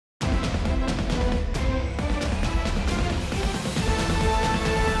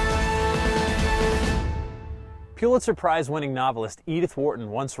Pulitzer Prize-winning novelist Edith Wharton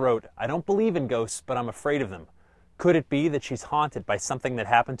once wrote, "I don't believe in ghosts, but I'm afraid of them." Could it be that she's haunted by something that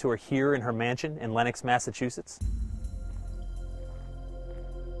happened to her here in her mansion in Lenox, Massachusetts?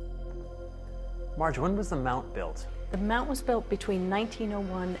 Marge, when was the Mount built? The Mount was built between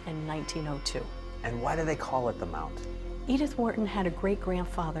 1901 and 1902. And why do they call it the Mount? Edith Wharton had a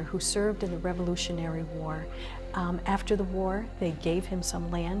great-grandfather who served in the Revolutionary War. After the war, they gave him some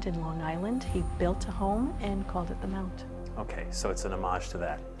land in Long Island. He built a home and called it the Mount. Okay, so it's an homage to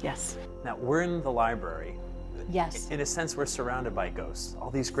that. Yes. Now, we're in the library. Yes. In a sense, we're surrounded by ghosts. All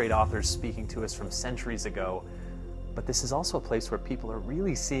these great authors speaking to us from centuries ago. But this is also a place where people are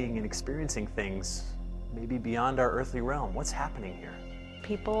really seeing and experiencing things maybe beyond our earthly realm. What's happening here?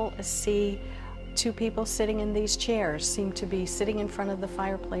 People see two people sitting in these chairs, seem to be sitting in front of the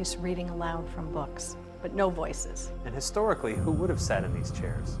fireplace reading aloud from books, but no voices. And historically, who would have sat in these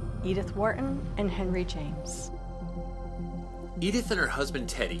chairs? Edith Wharton and Henry James. Edith and her husband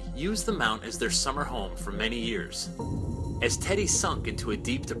Teddy used the Mount as their summer home for many years. As Teddy sunk into a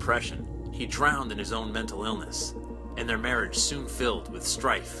deep depression, he drowned in his own mental illness, and their marriage soon filled with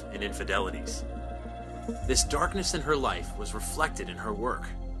strife and infidelities. This darkness in her life was reflected in her work.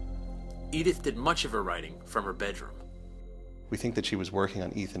 Edith did much of her writing from her bedroom. We think that she was working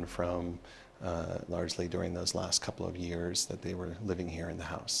on Ethan Frome largely during those last couple of years that they were living here in the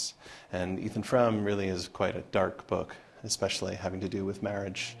house. And Ethan Frome really is quite a dark book, especially having to do with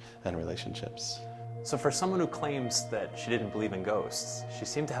marriage and relationships. So for someone who claims that she didn't believe in ghosts, she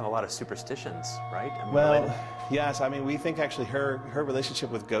seemed to have a lot of superstitions, right? Well, yes, I mean, we think actually her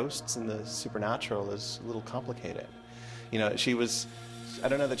relationship with ghosts and the supernatural is a little complicated. You know, I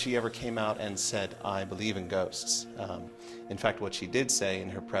don't know that she ever came out and said, "I believe in ghosts." In fact, what she did say in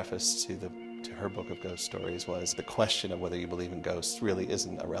her preface to her book of ghost stories was the question of whether you believe in ghosts really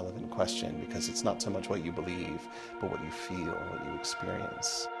isn't a relevant question, because it's not so much what you believe, but what you feel, what you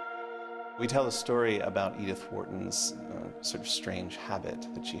experience. We tell a story about Edith Wharton's sort of strange habit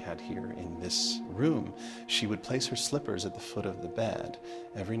that she had here in this room. She would place her slippers at the foot of the bed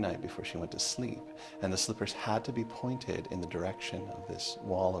every night before she went to sleep, and the slippers had to be pointed in the direction of this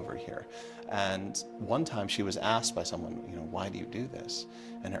wall over here. And one time she was asked by someone, you know, "Why do you do this?"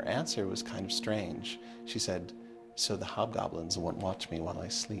 And her answer was kind of strange. She said, "So the hobgoblins won't watch me while I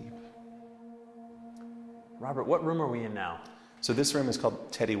sleep." Robert, what room are we in now? So this room is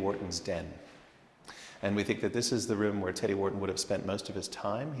called Teddy Wharton's den. And we think that this is the room where Teddy Wharton would have spent most of his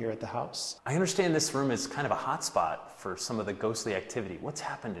time here at the house. I understand this room is kind of a hot spot for some of the ghostly activity. What's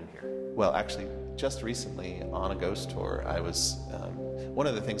happened in here? Well, actually, just recently on a ghost tour, one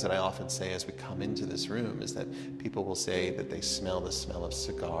of the things that I often say as we come into this room is that people will say that they smell the smell of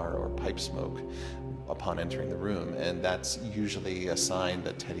cigar or pipe smoke upon entering the room. And that's usually a sign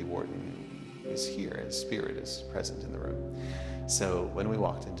that Teddy Wharton is here, his spirit is present in the room. So when we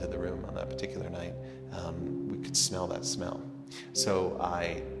walked into the room on that particular night, we could smell that smell. So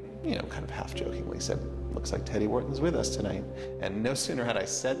I, kind of half-jokingly said, "Looks like Teddy Wharton's with us tonight." And no sooner had I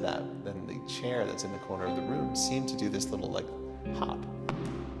said that than the chair that's in the corner of the room seemed to do this little, hop.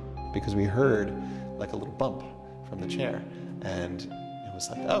 Because we heard, like, a little bump from the chair. And it was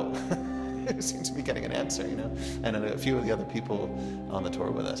like, oh, it seems to be getting an answer, And a few of the other people on the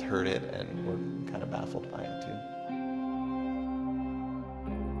tour with us heard it and were kind of baffled by it, too.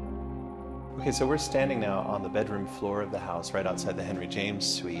 Okay, so we're standing now on the bedroom floor of the house, right outside the Henry James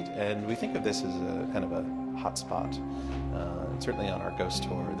suite, and we think of this as a kind of a hot spot. Certainly on our ghost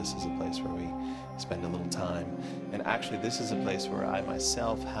tour, this is a place where we spend a little time. And actually, this is a place where I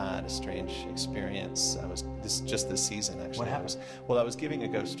myself had a strange experience. Just this season, actually. What happened? I was giving a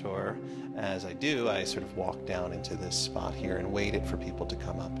ghost tour. As I do, I sort of walked down into this spot here and waited for people to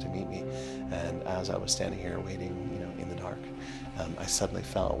come up to meet me. And as I was standing here waiting, in the dark, I suddenly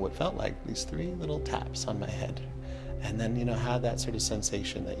felt what felt like these 3 little taps on my head. And then, had that sort of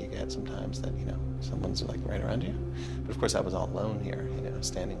sensation that you get sometimes that, someone's like right around you. But of course, I was all alone here,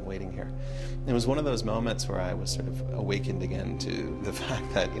 standing, waiting here. It was one of those moments where I was sort of awakened again to the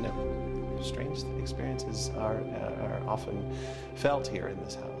fact that, strange experiences are often felt here in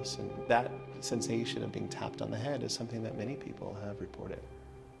this house. And that sensation of being tapped on the head is something that many people have reported.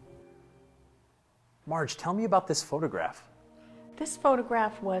 Marge, tell me about this photograph. This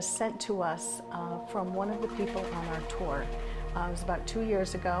photograph was sent to us from one of the people on our tour. It was about 2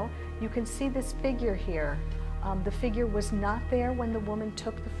 years ago. You can see this figure here. The figure was not there when the woman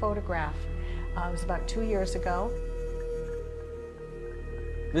took the photograph. It was about 2 years ago.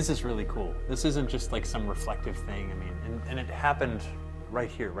 This is really cool. This isn't just like some reflective thing. And it happened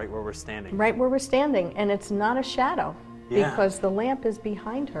right here, right where we're standing. Right where we're standing, and it's not a shadow, Yeah. because the lamp is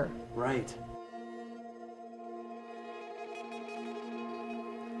behind her. Right.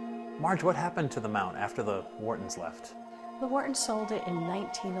 Marge, what happened to the mount after the Whartons left? The Whartons sold it in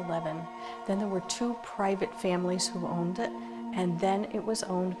 1911. Then there were 2 private families who owned it, and then it was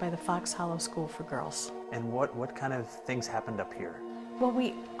owned by the Fox Hollow School for Girls. And what kind of things happened up here? Well,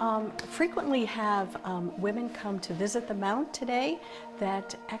 we frequently have women come to visit the mount today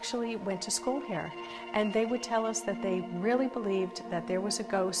that actually went to school here. And they would tell us that they really believed that there was a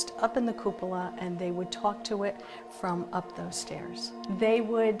ghost up in the cupola, and they would talk to it from up those stairs. They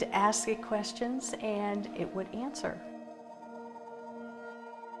would ask it questions and it would answer.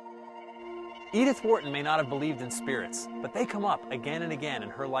 Edith Wharton may not have believed in spirits, but they come up again and again in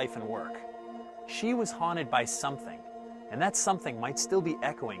her life and work. She was haunted by something, and that something might still be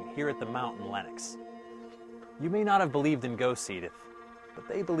echoing here at the Mount in Lenox. You may not have believed in ghosts, Edith, but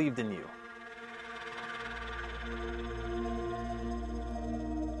they believed in you.